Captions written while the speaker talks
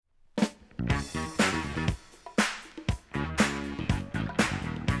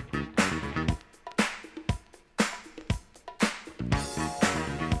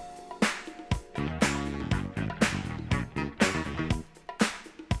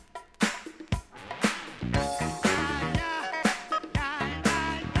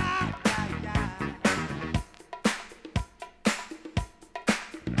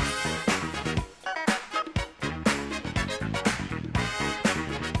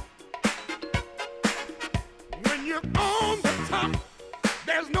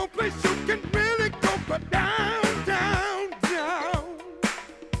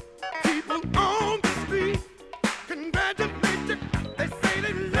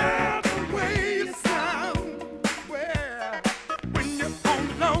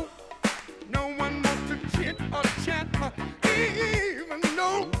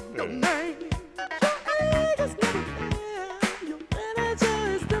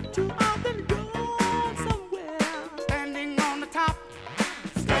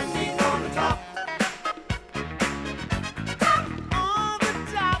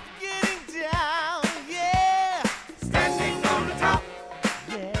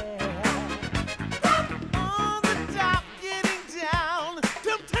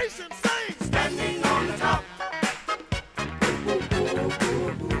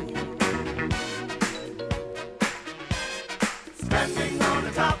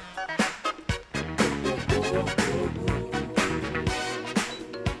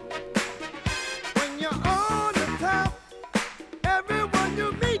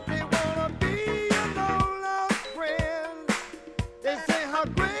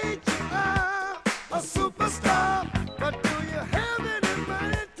superstar, but do you have any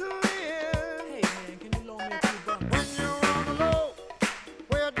money to live? Hey man, can you loan me a few bucks? When you're on the low,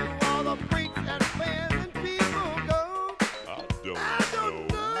 where do all the freaks and fans and people go? I don't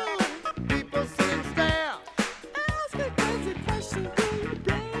know. People sit and stare, ask a crazy question, do you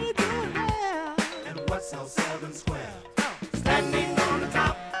braid your hair? And what's so seven square? Standing on the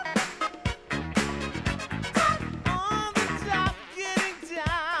top. On the top, getting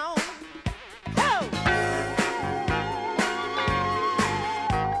down. Oh!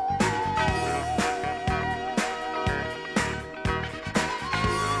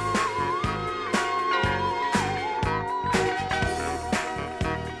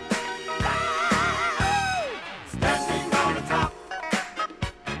 Standing on the top.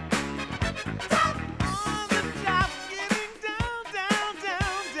 On the top, getting down, down,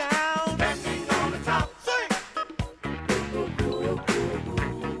 down, down. Standing on the top. Sing! Well,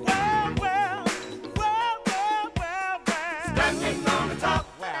 well, well, well, well, well. Standing on the top.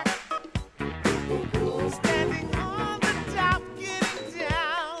 Well. Standing on the top, getting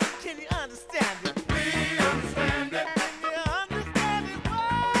down. Can you understand it? We understand it. Can you understand it?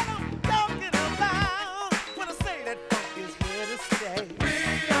 What I'm talking about when I say that funk is here to stay. We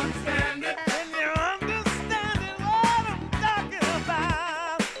understand it. Can you understand it? What I'm talking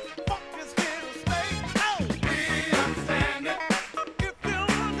about? Funk is here to stay. Oh, We understand it. if you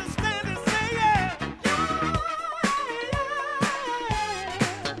understand it, say yeah.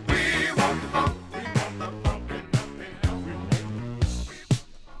 We want the funk. We want the funk and nothing else.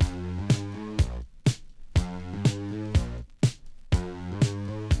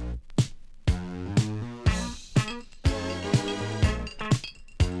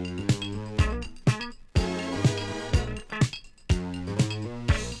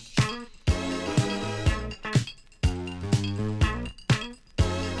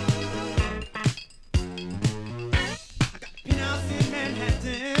 Penthouse in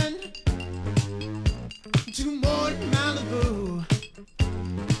Manhattan, 2 more in Malibu.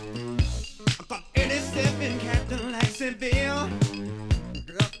 I got 87 Cadillac Seville.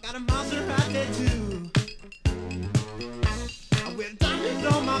 Girl, got a Maserati too. I wear diamonds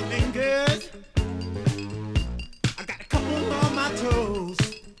on my fingers. I got a couple on my toes.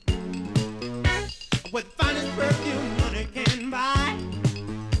 I wear the finest perfume money can buy.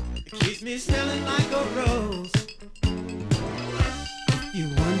 It keeps me smelling like a rose. You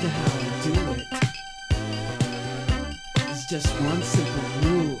wonder how I do it. It's just one simple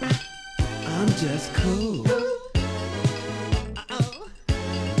rule. I'm just cool. Uh-oh.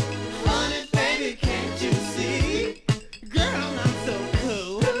 Honey, baby, can't you see? Girl, I'm so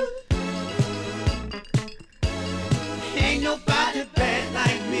cool. Ain't nobody bad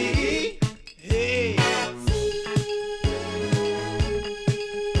like me. Hey.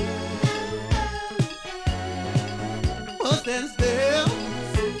 What's that still?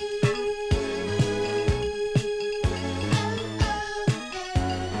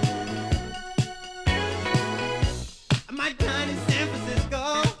 I might dine in San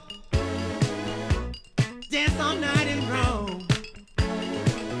Francisco, dance all night in Rome.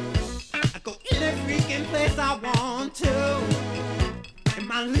 I go any freaking place I want to, and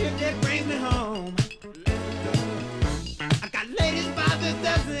my live that brings me home. I got ladies by the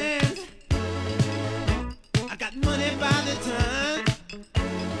dozens, I got money by the ton.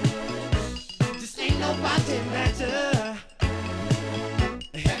 Just ain't nobody better.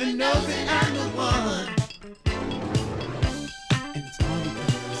 Heaven knows that I'm the one. And it's all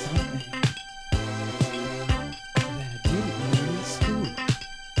because of something that I didn't learn in school.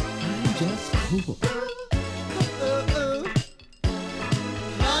 I'm just cool.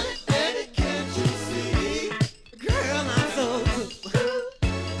 Honey, baby, can't you see? Girl, I'm so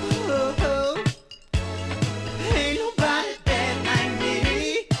cool. Ain't nobody bad like me.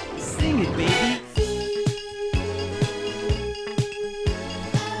 Sing it, baby.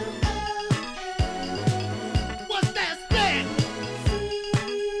 What's that stand?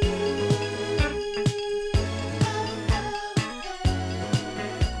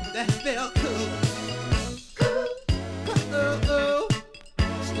 That's still cool. Cool.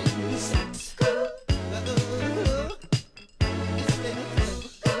 Still sex. Cool.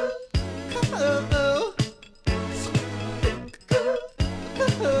 Still cool.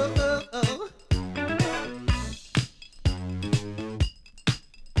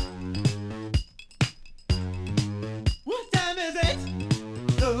 What time is it?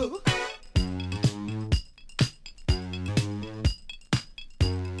 Oh.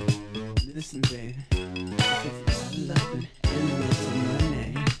 Listen, babe. I love it and lots of money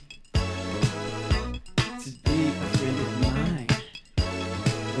to be a friend of mine.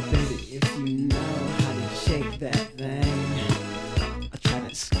 But baby, if you know shake that thing. I try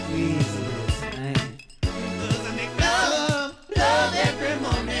to squeeze this thing. 'Cause I make love every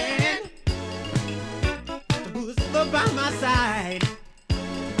morning. Who's by my side?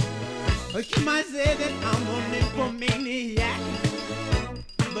 You might say that I'm a nymphomaniac,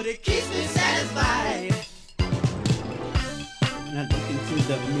 but it keeps me satisfied. When I look into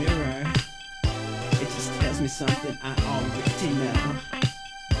the mirror, it just tells me something I already know.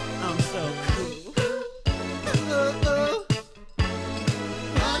 I'm so cool.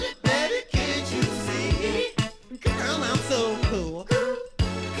 Honey, baby, can't you see? Girl, I'm so cool.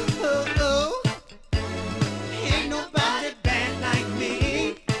 Ain't nobody bad like me.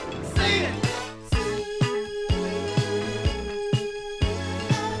 Sing it.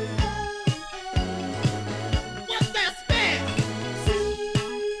 What's that spin?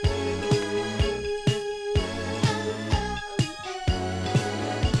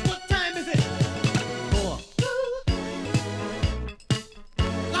 What time is it? 4.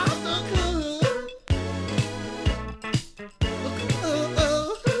 I'm so cool.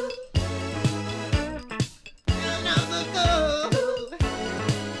 And I'm so cool.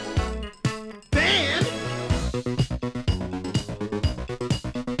 Band.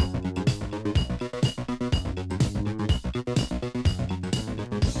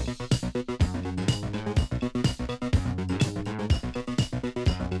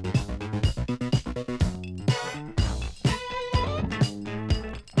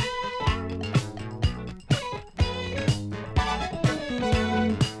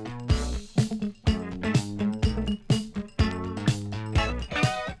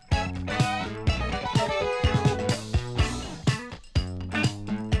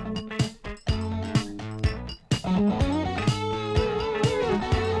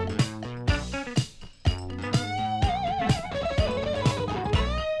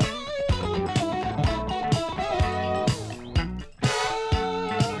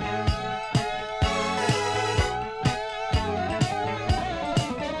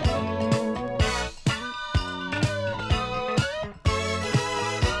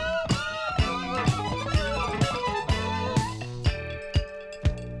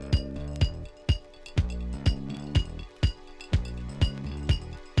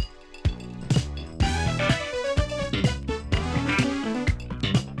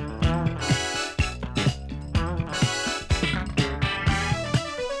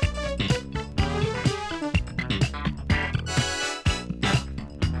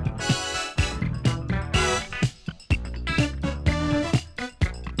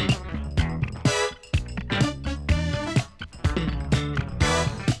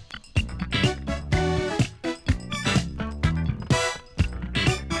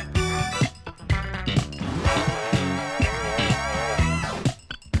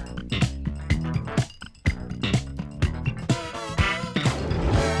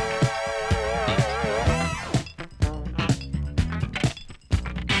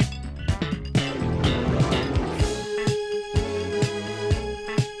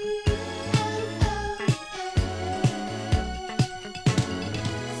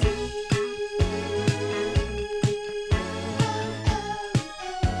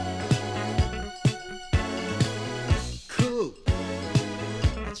 Cool.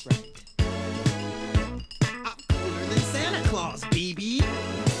 That's right. I'm cooler than Santa Claus, baby.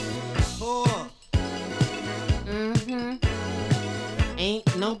 Oh. Ain't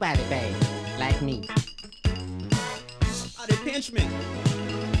nobody bad like me. Oh, they pinch me.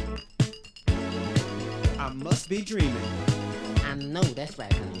 I must be dreaming. I know that's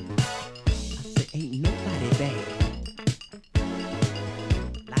right, honey. I said, ain't nobody bad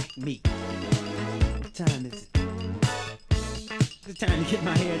like me. What time is it? It's time to get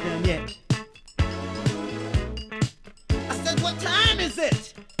my hair done yet. I said, what time is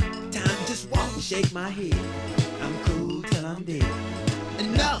it? Time to just walk and shake my head. I'm cool till I'm dead.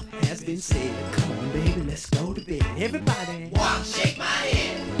 Enough has been said. Come on, baby, let's go to bed. Everybody, walk, shake my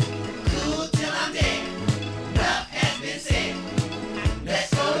head. Cool till I'm dead. Enough has been said.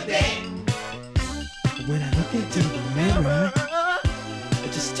 Let's go to bed. When I look into the mirror,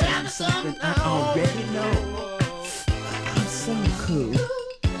 it just tells me something I already know. I'm so cool.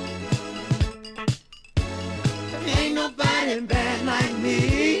 Ain't nobody bad like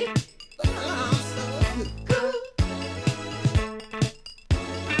me. I'm so cool.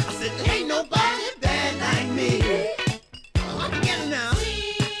 I said, ain't nobody bad like me. Oh, I'm together now.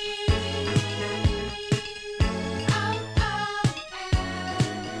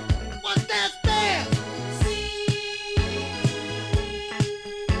 What's that spell?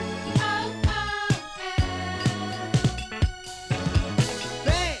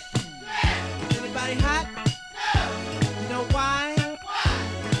 Bad. Anybody hot?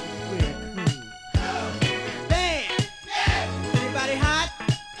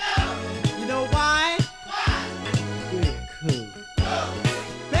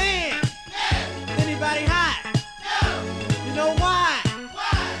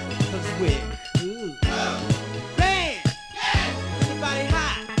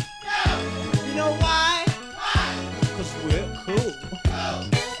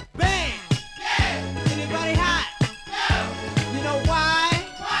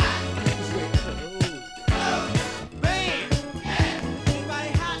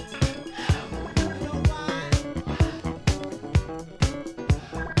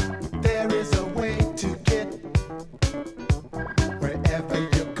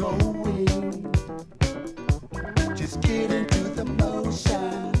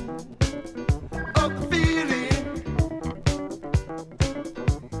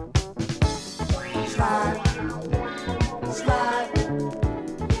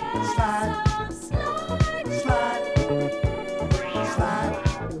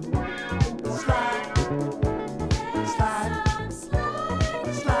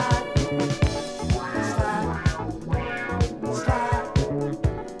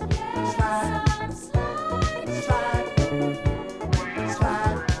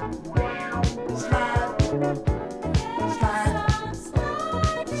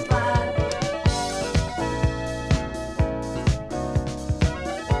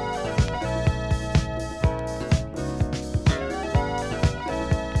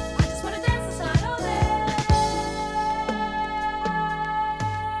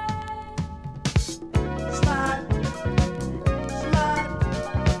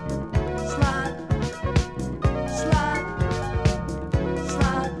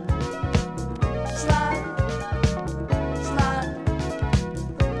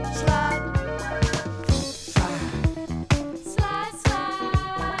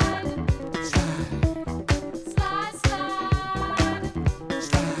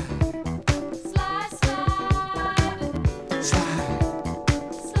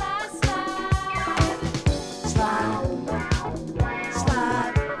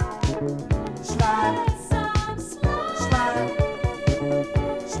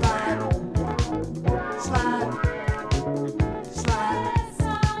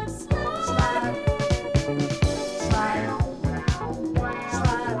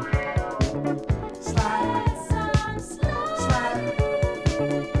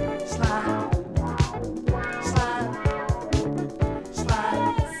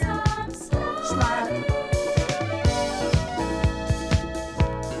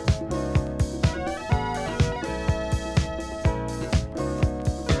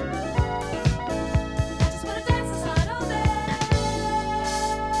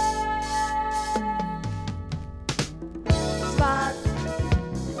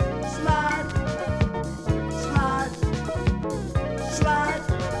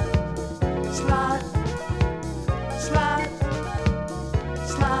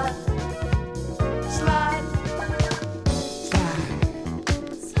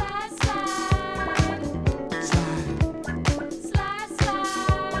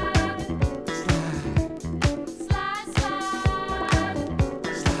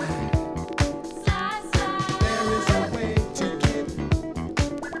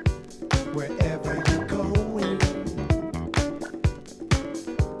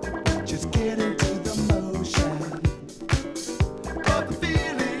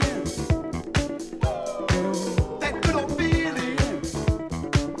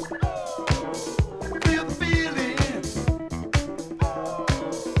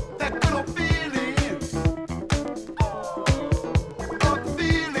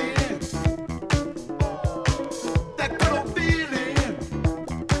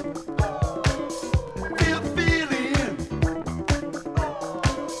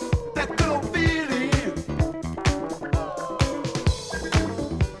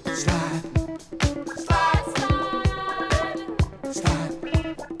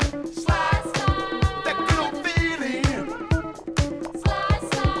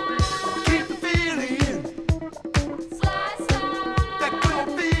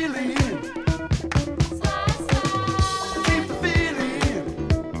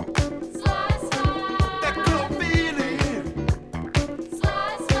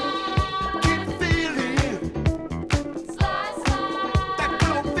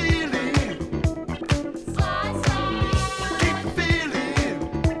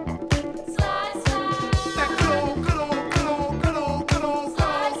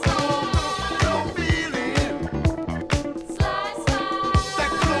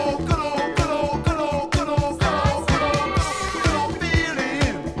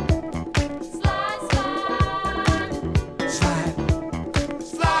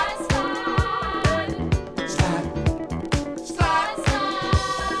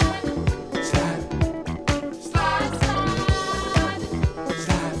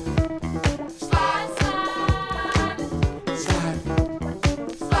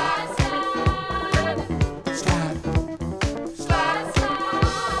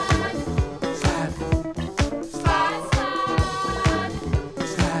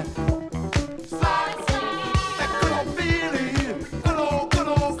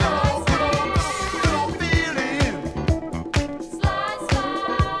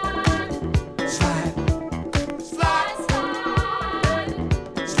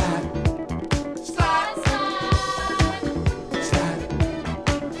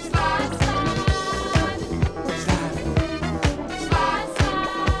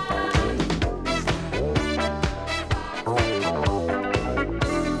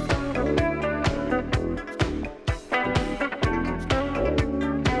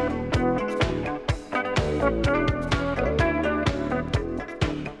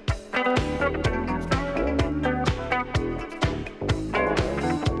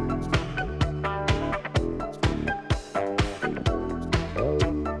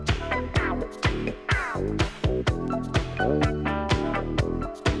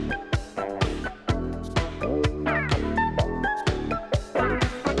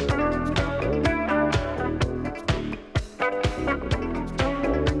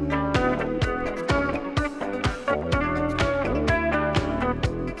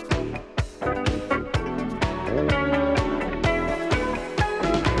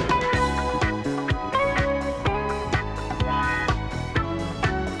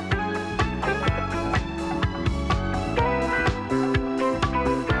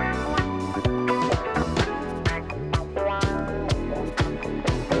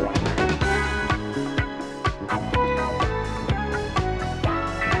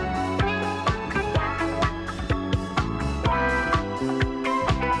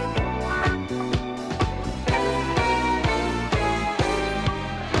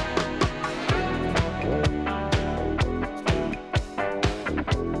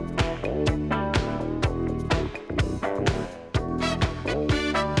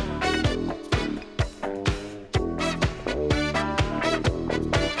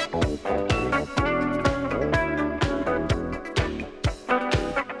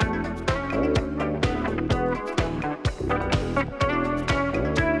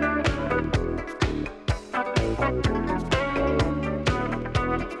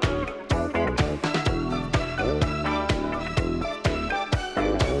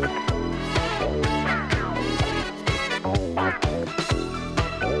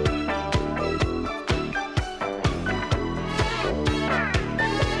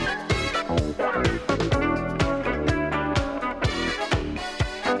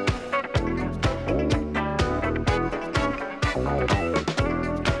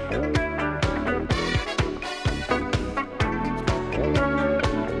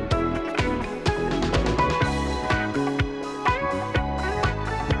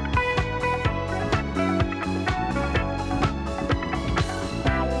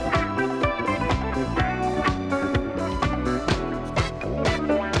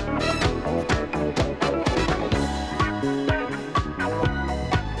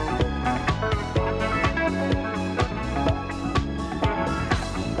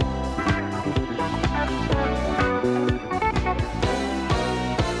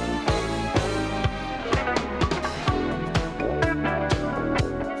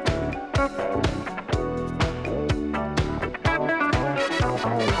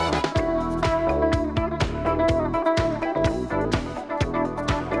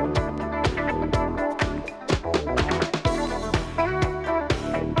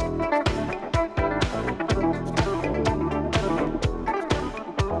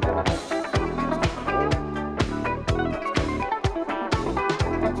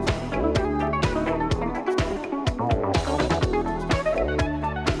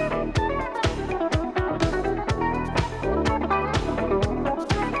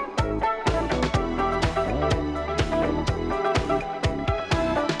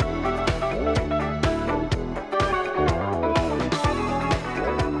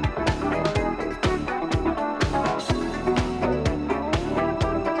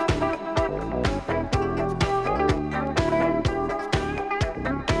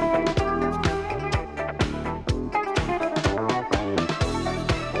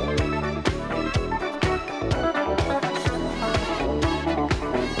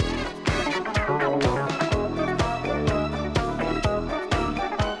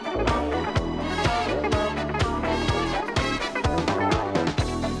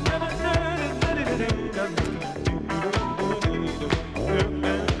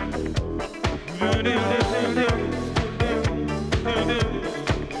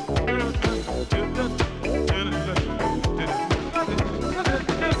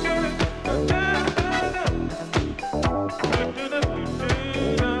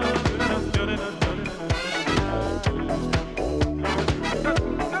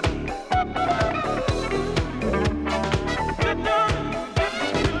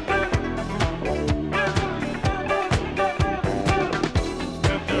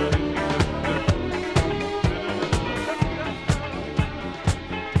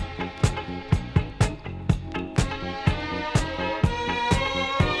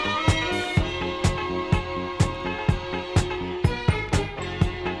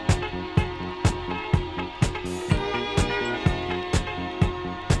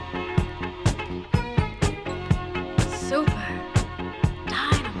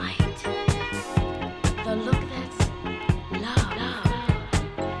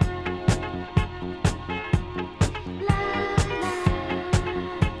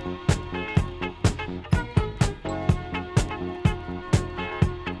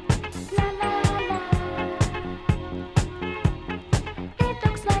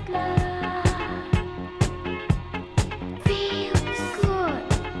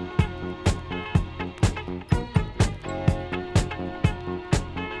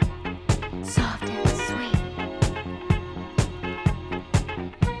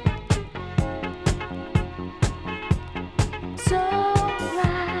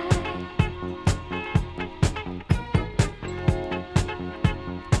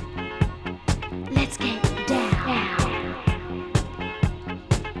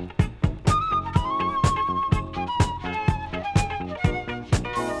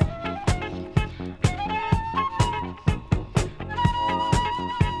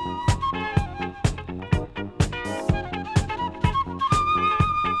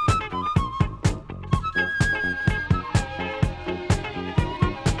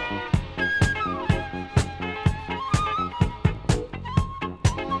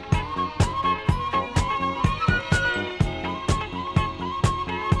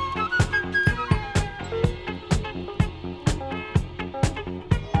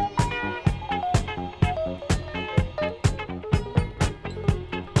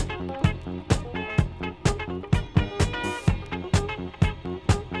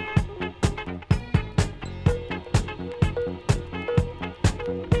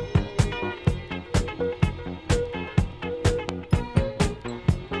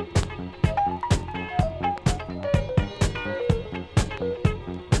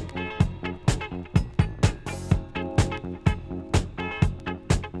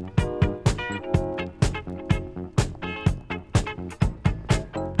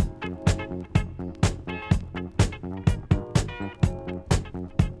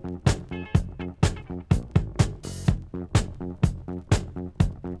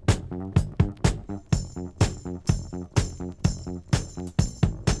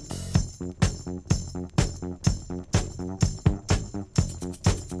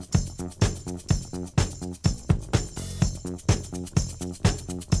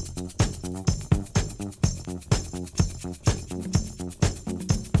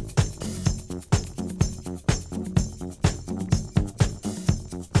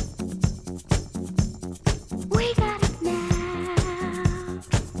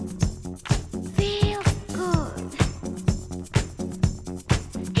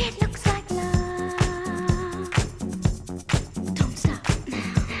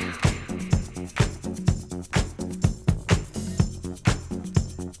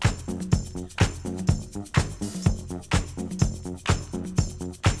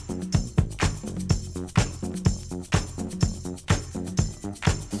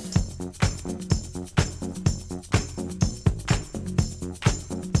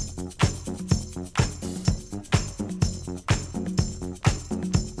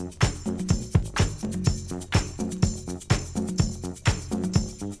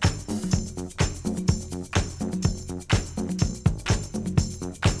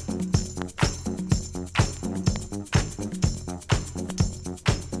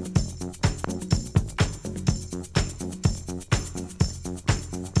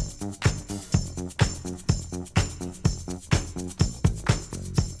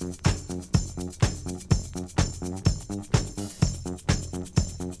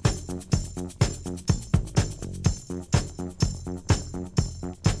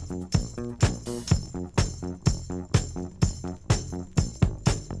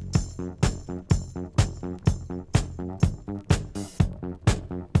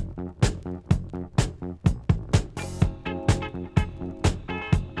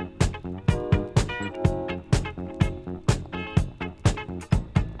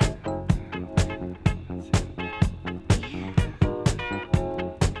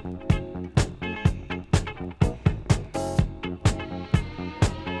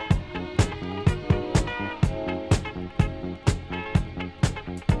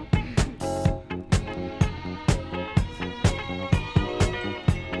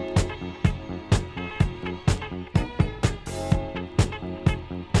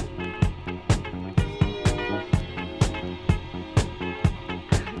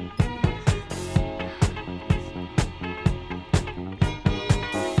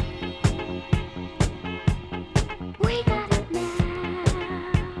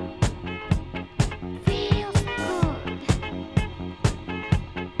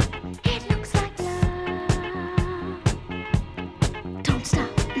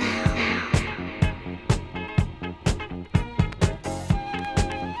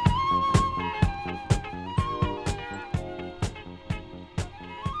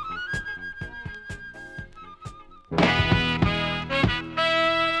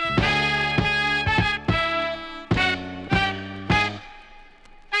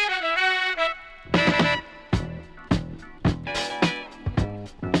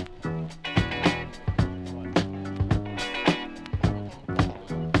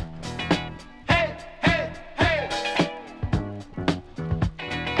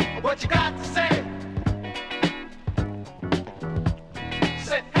 What you got to say?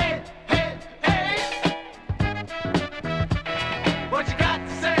 Say hey, hey, hey. What you got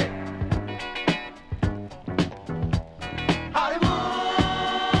to say? Hollywood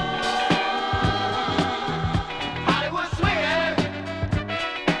swinging.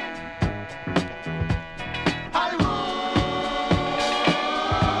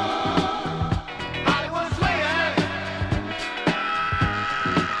 Hollywood swinging.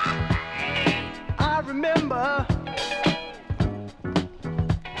 I remember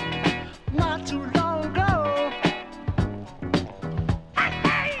not too long ago,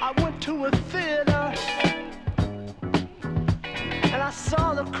 I went to a theater and I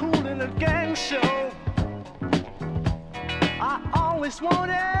saw the Kool in the Gang show. I always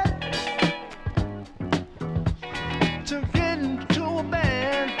wanted to get into a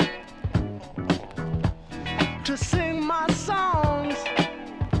band to sing my songs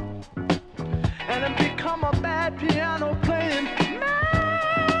and then become a bad piano playing man.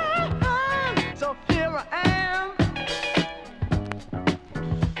 So here I am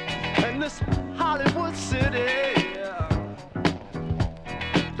in this Hollywood city,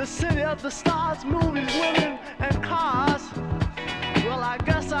 the city of the stars, movies, women, and cars. Well, I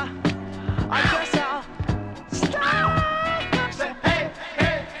guess I'll stop. Say hey,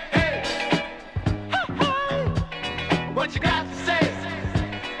 hey, hey, hey, hey. What you got to say?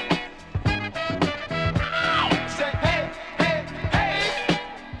 Say hey, hey, hey.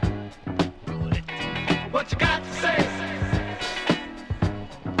 What you got to say?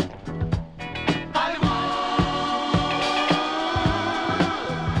 Hollywood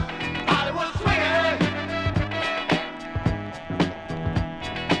swinging.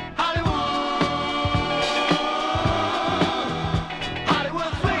 Hollywood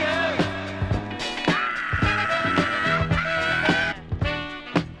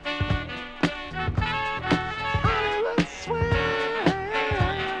swinging.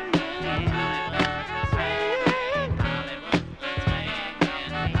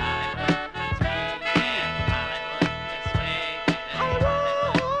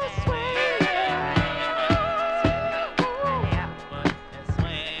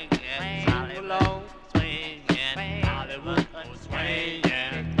 Hollywood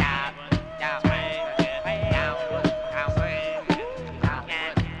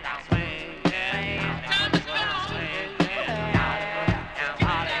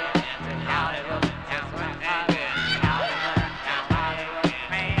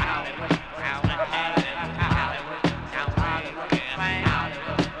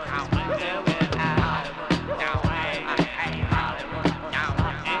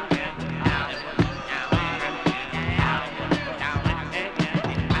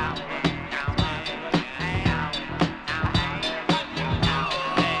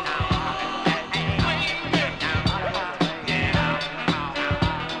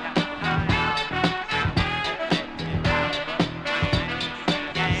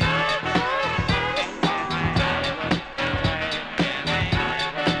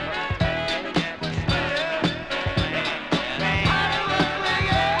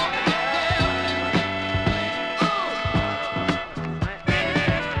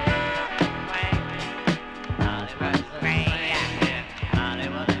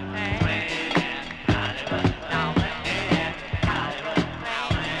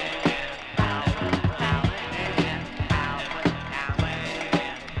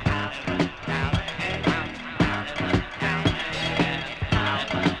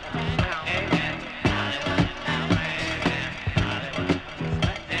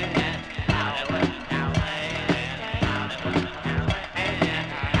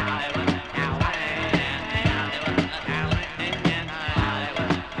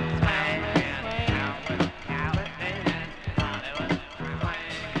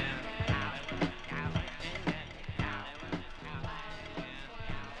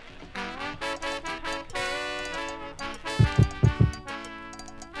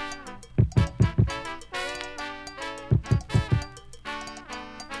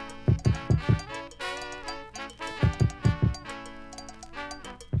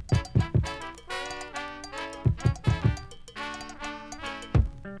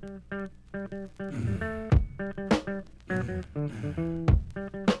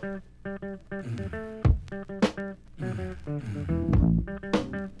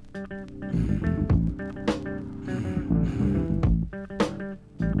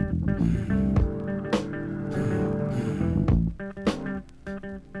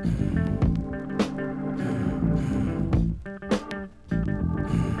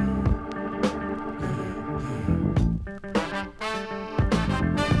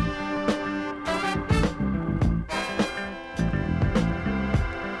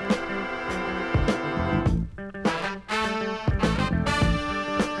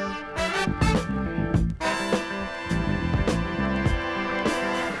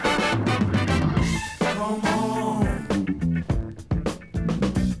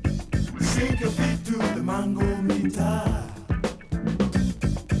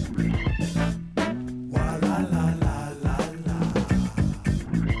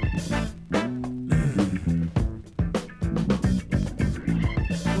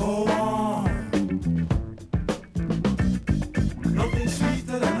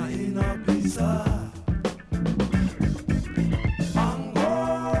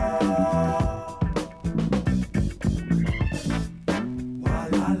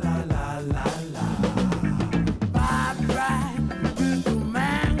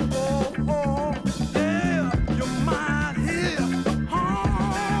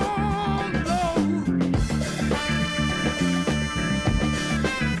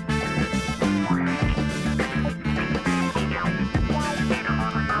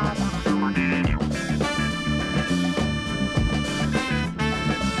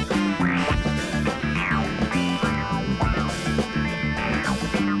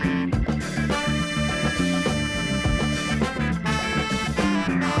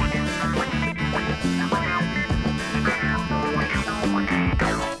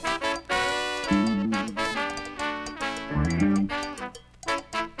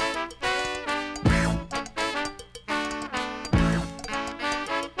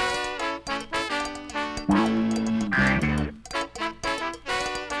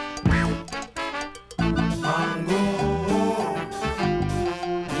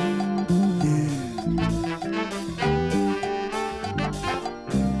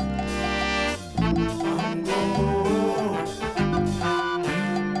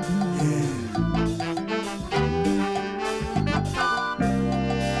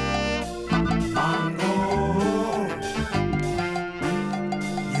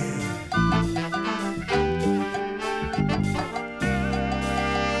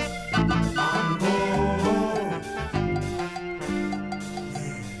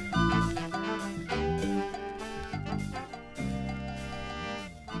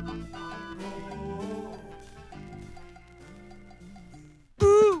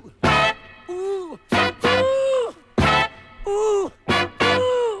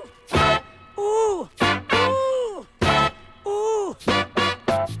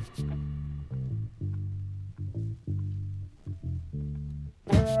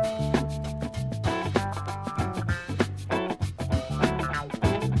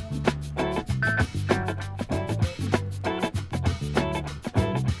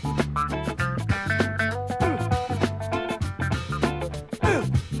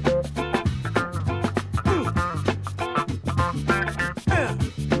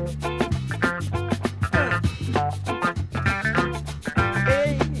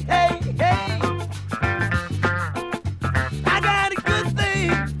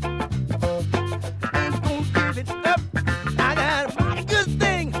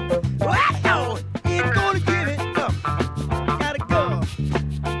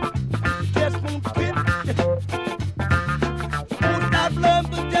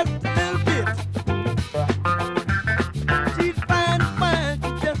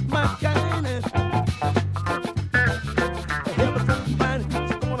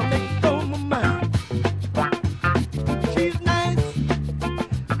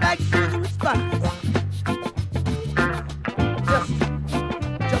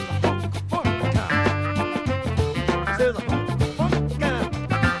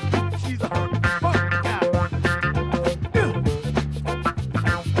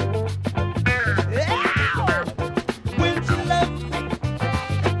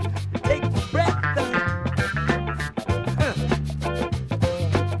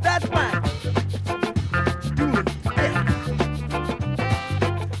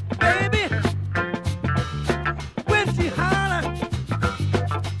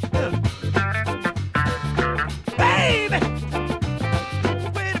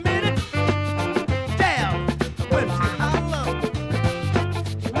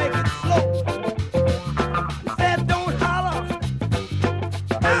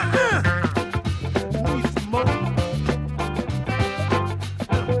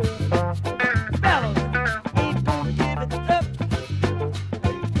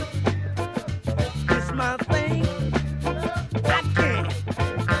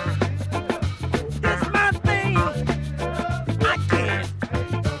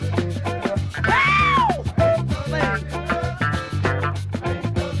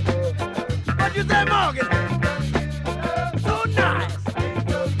What you say, Morgan?